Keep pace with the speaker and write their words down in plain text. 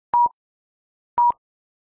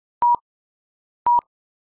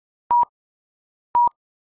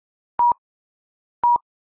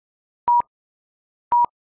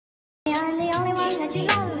I'm the only one that you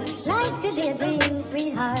love. Life could be a dream,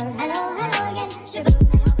 sweetheart. Hello, hello again. Shaboom,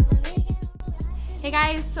 and hopefully meet again. Hey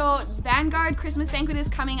guys, so Vanguard Christmas Banquet is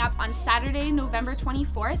coming up on Saturday, November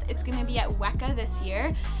 24th. It's going to be at WECA this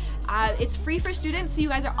year. It's free for students, so you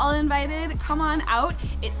guys are all invited. Come on out.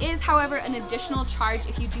 It is, however, an additional charge.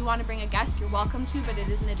 If you do want to bring a guest, you're welcome to, but it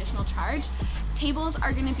is an additional charge. Tables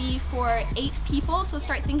are going to be for 8 people, so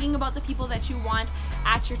start thinking about the people that you want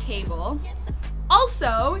at your table.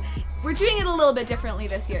 Also, we're doing it a little bit differently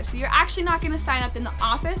this year. So you're actually not going to sign up in the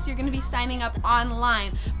office, you're going to be signing up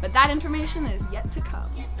online. But that information is yet to come.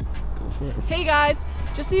 Hey guys,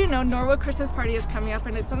 just so you know, Norwood Christmas Party is coming up,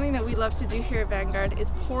 and it's something that we love to do here at Vanguard, is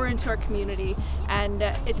pour into our community. And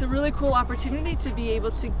it's a really cool opportunity to be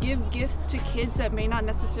able to give gifts to kids that may not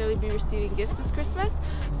necessarily be receiving gifts this Christmas.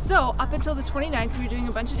 So up until the 29th, we're doing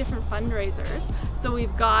a bunch of different fundraisers. So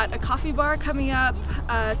we've got a coffee bar coming up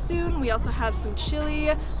soon. We also have some chili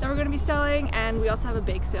that we're going to be selling, and we also have a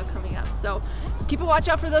bake sale coming up. So keep a watch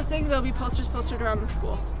out for those things. There'll be posters posted around the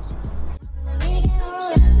school. Meet again,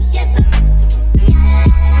 oh, yeah.